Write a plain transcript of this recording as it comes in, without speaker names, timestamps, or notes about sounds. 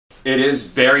It is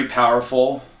very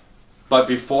powerful, but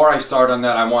before I start on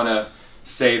that, I want to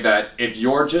say that if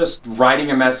you're just writing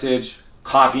a message,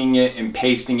 copying it and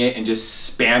pasting it and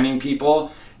just spamming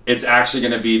people, it's actually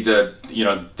going to be the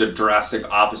drastic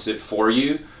opposite for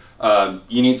you.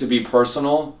 You need to be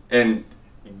personal, and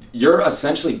you're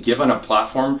essentially given a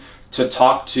platform to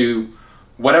talk to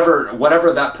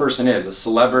whatever that person is, a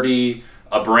celebrity,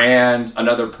 a brand,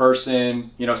 another person,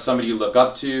 somebody you look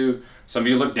up to,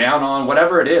 somebody you look down on,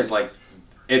 whatever it is. Like,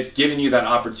 it's giving you that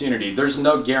opportunity. There's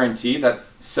no guarantee that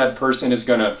said person is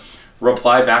going to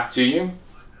reply back to you,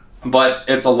 but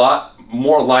it's a lot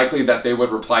more likely that they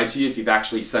would reply to you if you've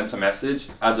actually sent a message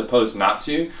as opposed not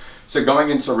to. So going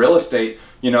into real estate,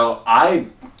 I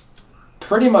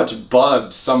pretty much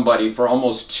bugged somebody for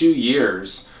almost 2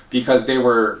 years because they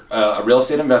were a real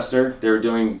estate investor. They were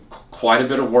doing quite a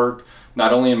bit of work,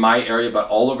 not only in my area, but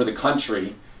all over the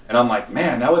country. And I'm like,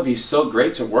 man, that would be so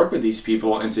great to work with these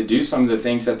people and to do some of the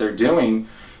things that they're doing.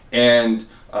 And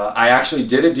I actually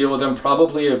did a deal with them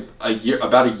probably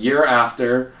about a year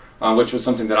after, which was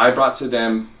something that I brought to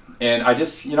them. And I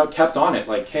just, kept on it.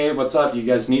 Like, hey, what's up? You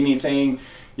guys need anything?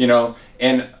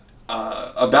 And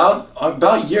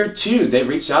about year 2, they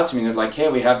reached out to me and they're like, hey,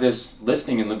 we have this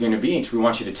listing in Laguna Beach. We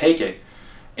want you to take it.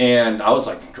 And I was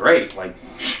like, great. Like,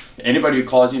 anybody who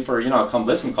calls you for, a come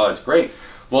listing call, it's great.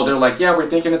 Well, they're like, yeah, we're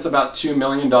thinking it's about $2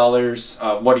 million.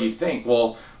 What do you think?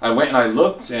 Well, I went and I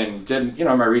looked and did,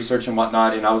 my research and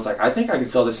whatnot. And I was like, I think I could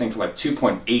sell this thing for like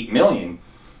 2.8 million.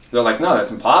 They're like, no,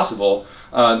 that's impossible.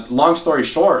 Long story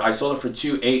short, I sold it for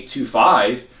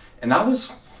 2.825, and that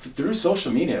was through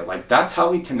social media. Like, that's how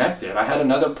we connected. I had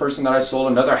another person that I sold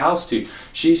another house to.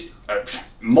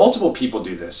 Multiple people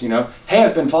do this, Hey,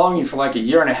 I've been following you for like a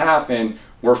year and a half, and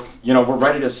we're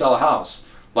ready to sell a house.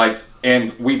 Like,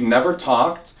 and we've never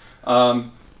talked.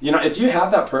 If you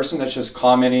have that person that's just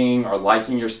commenting or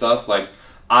liking your stuff, like,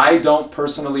 I don't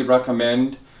personally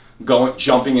recommend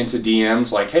jumping into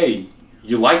DMs like, hey,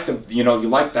 you like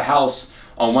the house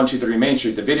on 123 Main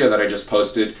Street, the video that I just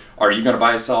posted. Are you going to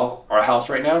buy or sell our house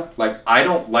right now? Like, I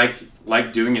don't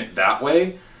like doing it that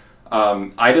way.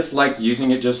 I just like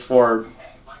using it just for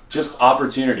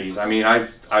opportunities. I mean,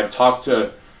 I've talked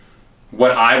to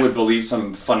what I would believe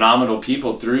some phenomenal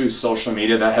people through social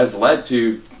media that has led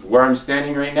to where I'm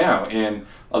standing right now. And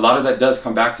a lot of that does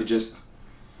come back to just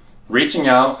reaching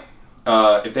out.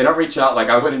 If they don't reach out, like,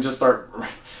 I wouldn't just start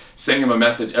sending them a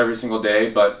message every single day.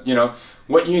 But,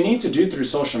 what you need to do through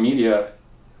social media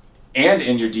and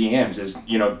in your DMs is,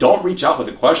 don't reach out with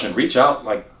a question. Reach out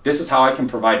like, this is how I can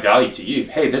provide value to you.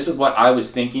 Hey, this is what I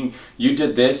was thinking. You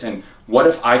did this, and what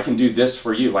if I can do this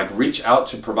for you? Like, reach out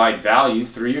to provide value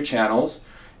through your channels,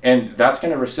 and that's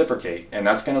going to reciprocate, and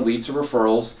that's going to lead to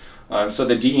referrals. So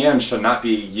the DM should not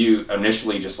be you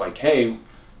initially just like, hey,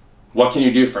 what can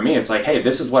you do for me? It's like, hey,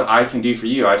 this is what I can do for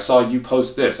you. I saw you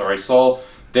post this, or I saw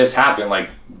this happen. Like,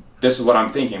 this is what I'm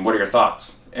thinking. What are your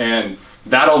thoughts? And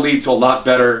that'll lead to a lot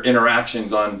better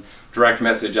interactions on direct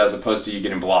message as opposed to you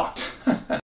getting blocked.